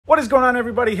What is going on,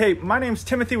 everybody? Hey, my name's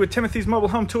Timothy with Timothy's Mobile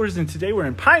Home Tours, and today we're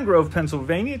in Pine Grove,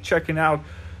 Pennsylvania, checking out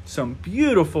some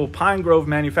beautiful Pine Grove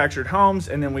manufactured homes.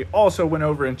 And then we also went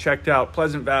over and checked out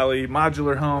Pleasant Valley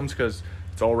modular homes because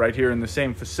it's all right here in the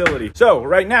same facility. So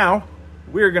right now,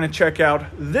 we're going to check out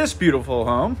this beautiful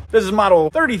home. This is model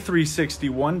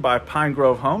 3361 by Pine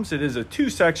Grove Homes. It is a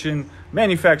two-section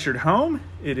manufactured home.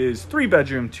 It is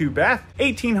 3-bedroom, 2-bath,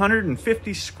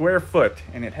 1,850 square foot,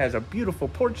 and it has a beautiful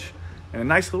porch and a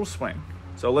nice little swing.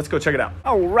 So let's go check it out.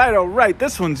 All right.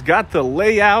 This one's got the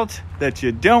layout that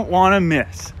you don't want to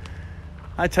miss.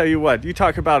 I tell you what, you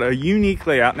talk about a unique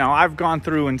layout. Now, I've gone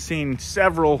through and seen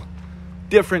several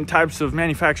different types of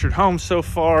manufactured homes so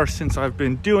far since I've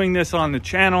been doing this on the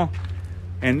channel.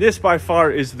 And this by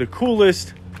far is the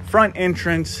coolest front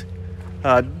entrance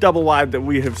double wide that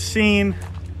we have seen.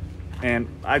 And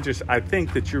I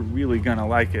think that you're really gonna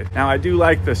like it. Now, I do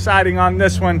like the siding on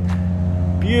this one.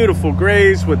 Beautiful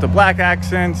grays with the black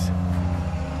accents.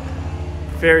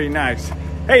 Very nice.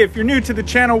 Hey, if you're new to the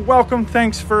channel, welcome.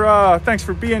 Thanks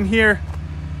for being here.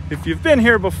 If you've been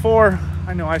here before,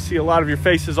 I know I see a lot of your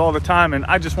faces all the time, and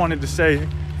I just wanted to say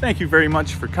thank you very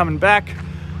much for coming back.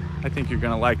 I think you're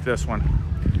gonna like this one.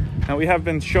 Now, we have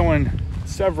been showing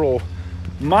several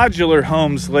modular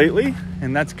homes lately,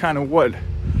 and that's kind of what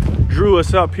drew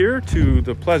us up here to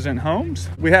the Pleasant Homes.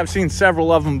 We have seen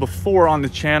several of them before on the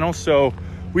channel, so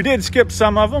we did skip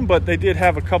some of them, but they did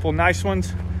have a couple nice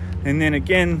ones. And then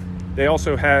again, they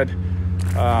also had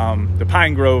the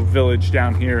Pine Grove Village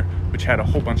down here, which had a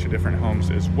whole bunch of different homes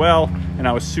as well. And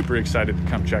I was super excited to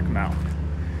come check them out.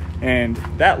 And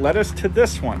that led us to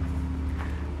this one.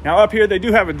 Now up here, they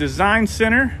do have a design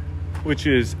center, which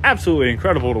is absolutely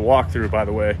incredible to walk through, by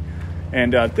the way.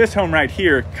 And this home right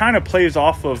here kind of plays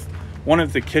off of one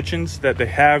of the kitchens that they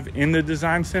have in the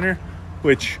design center,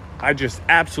 which I just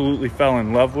absolutely fell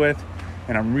in love with,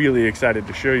 and I'm really excited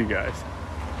to show you guys.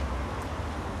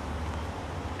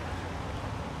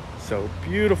 So,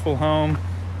 beautiful home,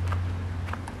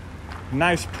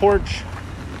 nice porch.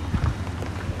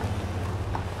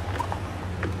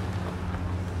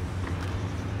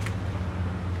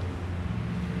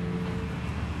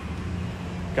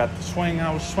 Got the swing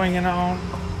I was swinging on.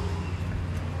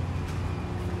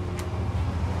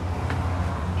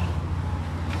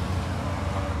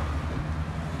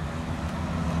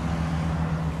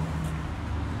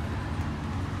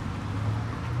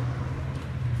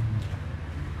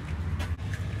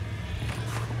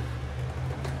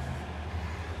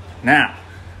 Now,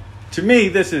 to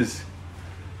me,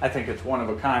 I think it's one of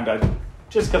a kind.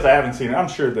 Just because I haven't seen it, I'm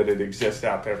sure that it exists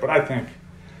out there, but I think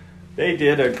they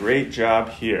did a great job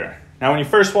here. Now, when you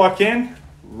first walk in,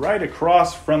 right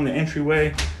across from the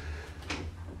entryway,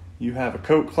 you have a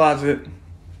coat closet.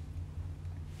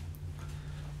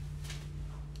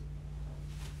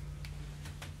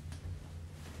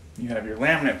 You have your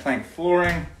laminate plank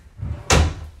flooring.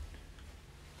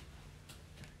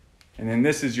 And then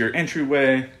this is your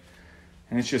entryway.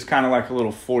 And it's just kind of like a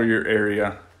little foyer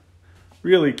area.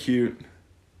 Really cute.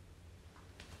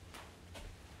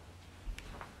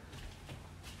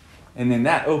 And then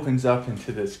that opens up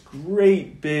into this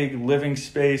great big living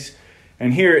space.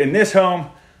 And here in this home,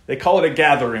 they call it a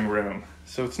gathering room.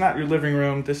 So it's not your living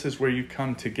room. This is where you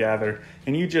come to gather.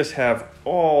 And you just have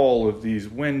all of these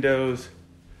windows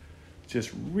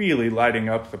just really lighting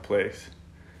up the place.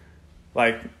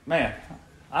 Like, man,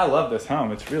 I love this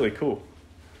home. It's really cool.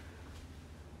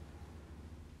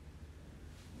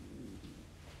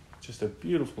 Just a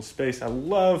beautiful space. I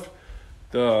love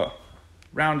the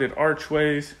rounded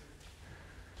archways.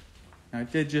 I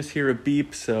did just hear a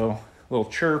beep, so a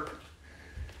little chirp.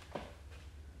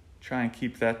 Try and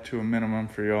keep that to a minimum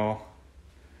for y'all.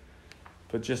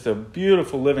 But just a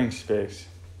beautiful living space.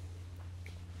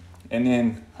 And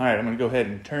then, all right, I'm gonna go ahead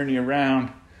and turn you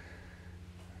around.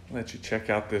 Let you check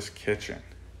out this kitchen.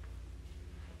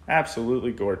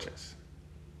 Absolutely gorgeous.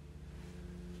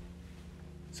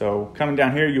 So coming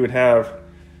down here, you would have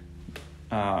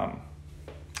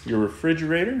your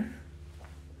refrigerator.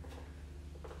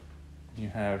 You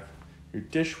have your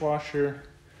dishwasher,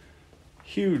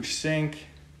 huge sink,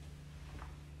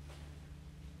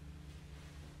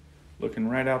 looking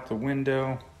right out the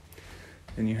window.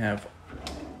 Then you have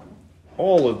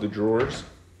all of the drawers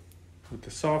with the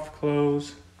soft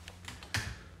close.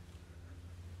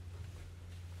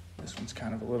 This one's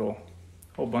kind of a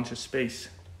whole bunch of space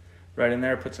right in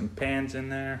there. Put some pans in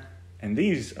there. And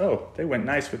these, oh, they went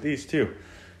nice with these too.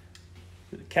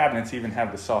 The cabinets even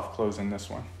have the soft close in this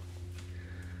one.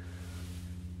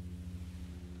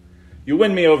 You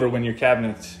win me over when your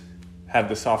cabinets have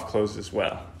the soft close as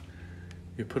well.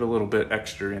 You put a little bit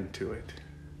extra into it.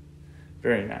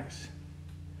 Very nice.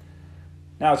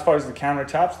 Now, as far as the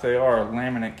countertops, they are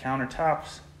laminate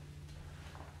countertops,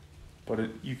 but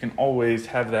you can always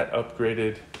have that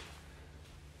upgraded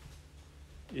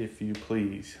if you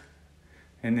please.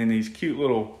 And then these cute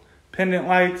little pendant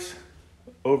lights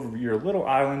over your little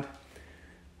island.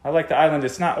 I like the island,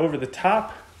 it's not over the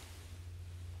top,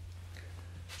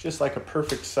 just like a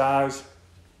perfect size.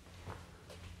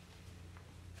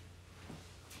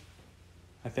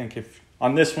 I think if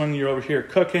on this one you're over here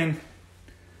cooking,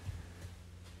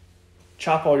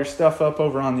 chop all your stuff up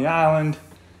over on the island.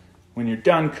 When you're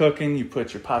done cooking, you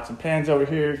put your pots and pans over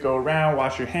here, go around,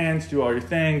 wash your hands, do all your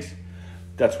things.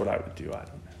 That's what I would do, I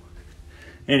don't know.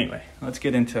 Anyway, let's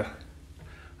get into,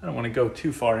 I don't want to go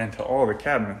too far into all the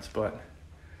cabinets, but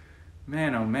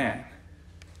man, oh man.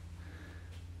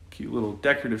 Cute little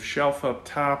decorative shelf up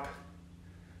top,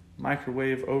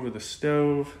 microwave over the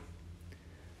stove,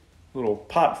 little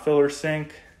pot filler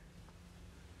sink,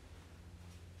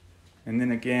 and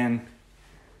then again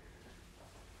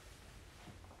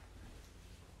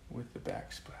with the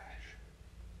backsplash.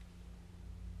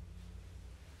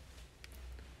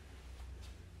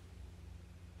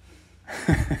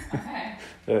 Okay.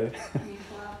 Good. Can you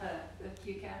pull out the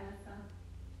cute cabinets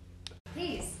though?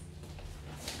 Please.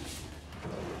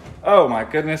 Oh my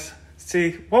goodness.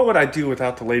 See, what would I do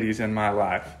without the ladies in my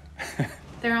life?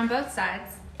 They're on both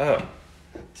sides. Oh.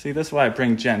 See, that's why I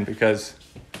bring Jen, because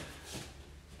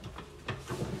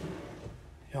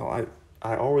y'all,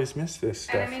 I always miss this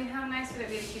stuff. And I mean, how nice would it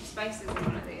be to keep spices in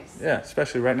one of these? Yeah,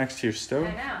 especially right next to your stove.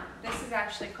 I know. This is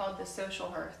actually called the social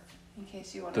hearth, in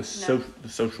case you want to know. The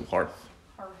social hearth.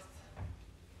 Hearth.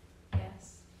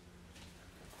 Yes.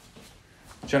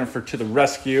 Jennifer to the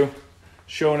rescue,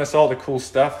 showing us all the cool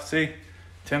stuff. See,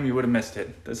 Tim, you would have missed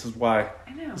it. This is why.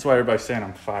 I know. That's why everybody's saying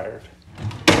I'm fired.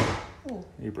 Ooh.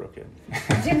 You broke it.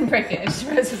 I didn't break it. It's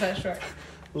just that short.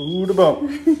 Ooh, the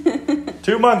bump.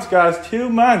 2 months, guys. 2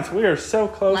 months. We are so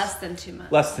close. Less than 2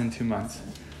 months. Less than 2 months.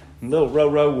 And little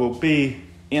Roro will be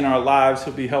in our lives.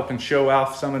 He'll be helping show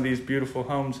off some of these beautiful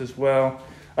homes as well.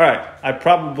 All right.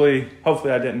 Hopefully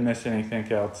I didn't miss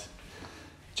anything else.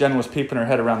 Jen was peeping her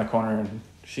head around the corner, and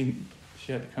she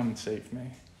had to come and save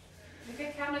me. The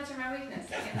good cabinets are my weakness.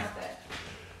 I can't help it.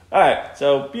 All right.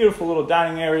 So beautiful little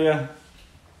dining area.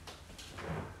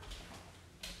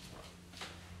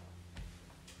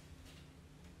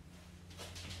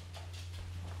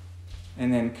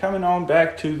 And then coming on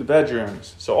back to the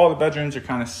bedrooms. So all the bedrooms are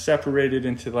kind of separated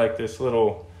into like this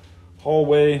little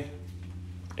hallway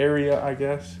area, I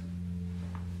guess.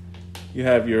 You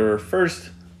have your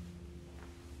first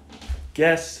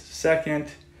guest, second.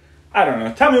 I don't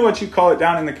know. Tell me what you call it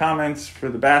down in the comments for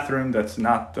the bathroom that's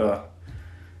not the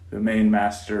main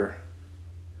master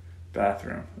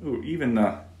bathroom. Ooh, even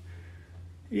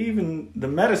the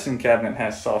medicine cabinet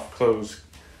has soft close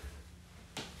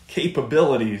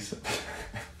capabilities.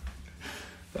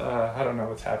 I don't know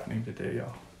what's happening today,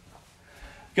 y'all.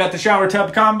 Got the shower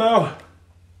tub combo. A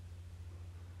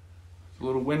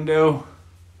little window.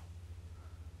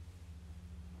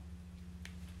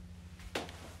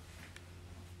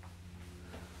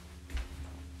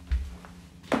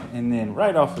 And then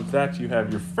right off of that, you have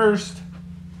your first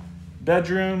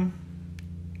bedroom.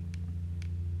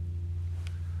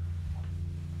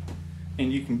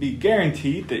 And you can be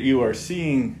guaranteed that you are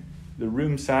seeing the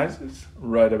room sizes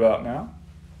right about now.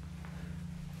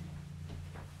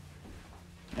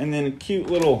 And then a cute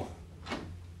little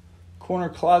corner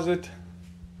closet.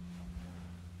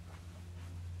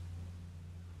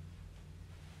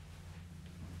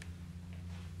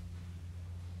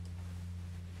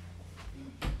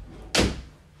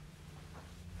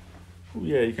 Ooh,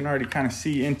 yeah, you can already kind of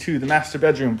see into the master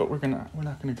bedroom, but we're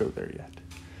not gonna go there yet.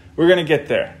 We're gonna get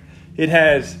there. It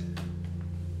has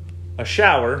a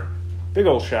shower, big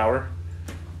old shower,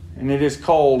 and it is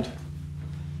called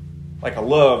like a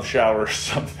love shower or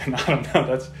something. I don't know.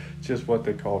 That's just what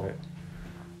they called it.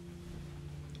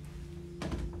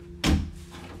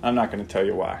 I'm not going to tell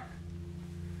you why.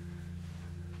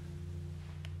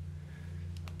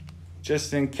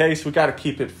 Just in case, we got to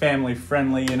keep it family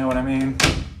friendly, you know what I mean?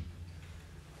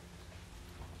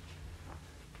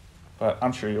 But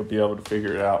I'm sure you'll be able to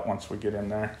figure it out once we get in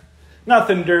there.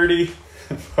 Nothing dirty.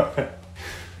 Then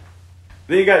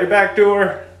you got your back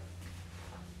door.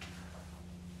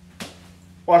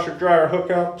 Washer dryer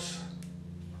hookups.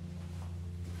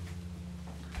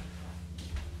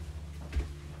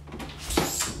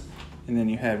 And then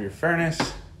you have your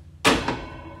furnace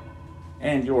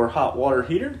and your hot water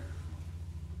heater.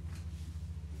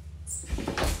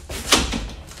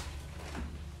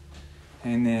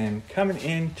 And then coming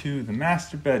into the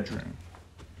master bedroom.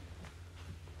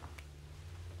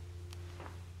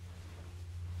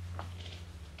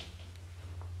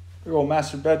 Big old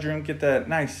master bedroom. Get that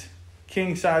nice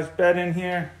king size bed in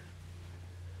here.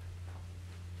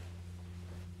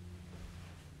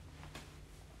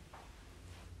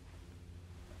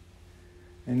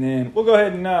 And then we'll go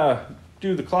ahead and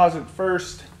do the closet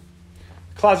first.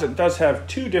 The closet does have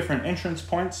two different entrance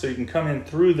points, so you can come in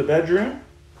through the bedroom.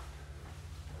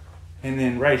 And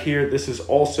then right here, this is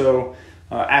also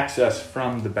access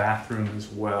from the bathroom as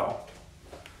well.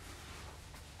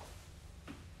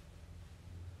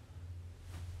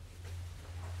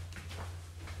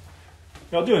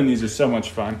 Y'all doing these is so much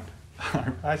fun.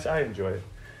 I enjoy it.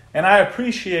 And I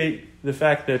appreciate the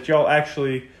fact that y'all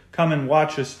actually come and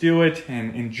watch us do it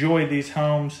and enjoy these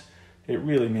homes. It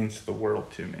really means the world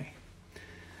to me.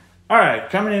 All right,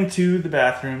 coming into the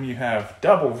bathroom, you have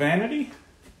double vanity.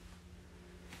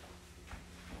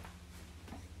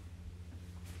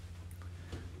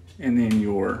 And then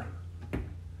your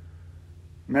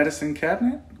medicine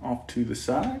cabinet off to the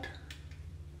side.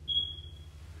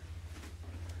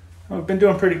 Oh, we've been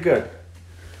doing pretty good.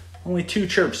 Only 2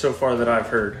 chirps so far that I've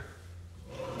heard.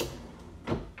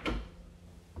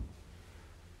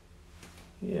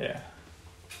 Yeah.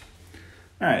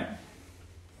 All right.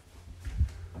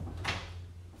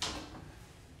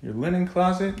 Your linen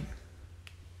closet.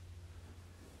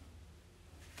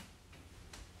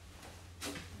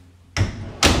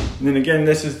 And then again,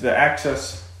 this is the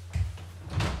access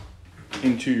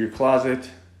into your closet.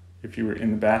 If you were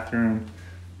in the bathroom,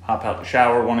 hop out the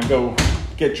shower, want to go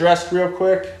get dressed real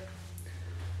quick.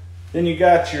 Then you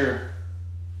got your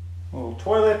little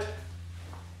toilet.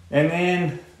 And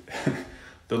then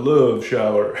the love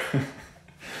shower.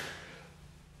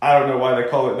 I don't know why they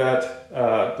call it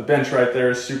that. The bench right there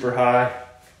is super high.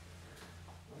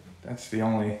 That's the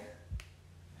only,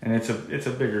 and it's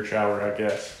a bigger shower, I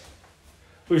guess.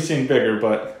 We've seen bigger,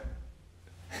 but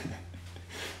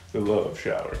the love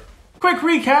shower. Quick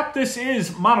recap, this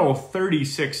is model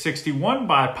 3661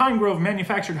 by Pine Grove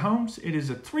Manufactured Homes. It is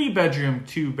a 3-bedroom,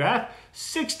 2-bath,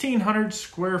 1,600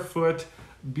 square foot,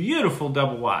 beautiful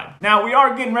double wide. Now we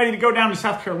are getting ready to go down to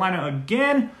South Carolina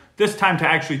again, this time to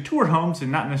actually tour homes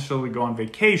and not necessarily go on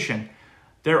vacation.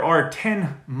 There are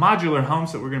 10 modular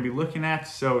homes that we're gonna be looking at,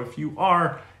 so if you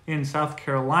are in South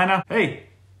Carolina, hey,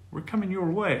 we're coming your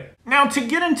way. Now, to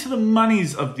get into the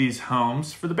monies of these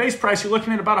homes, for the base price, you're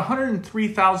looking at about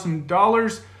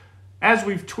 $103,000. As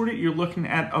we've toured it, you're looking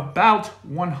at about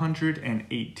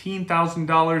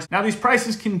 $118,000. Now, these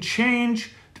prices can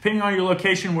change depending on your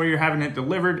location, where you're having it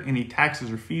delivered, any taxes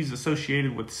or fees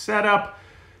associated with setup,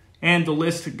 and the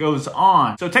list goes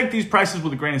on. So take these prices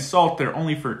with a grain of salt. They're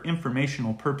only for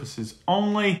informational purposes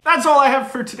only. That's all I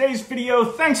have for today's video.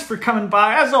 Thanks for coming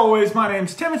by. As always, my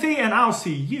name's Timothy, and I'll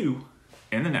see you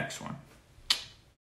in the next one.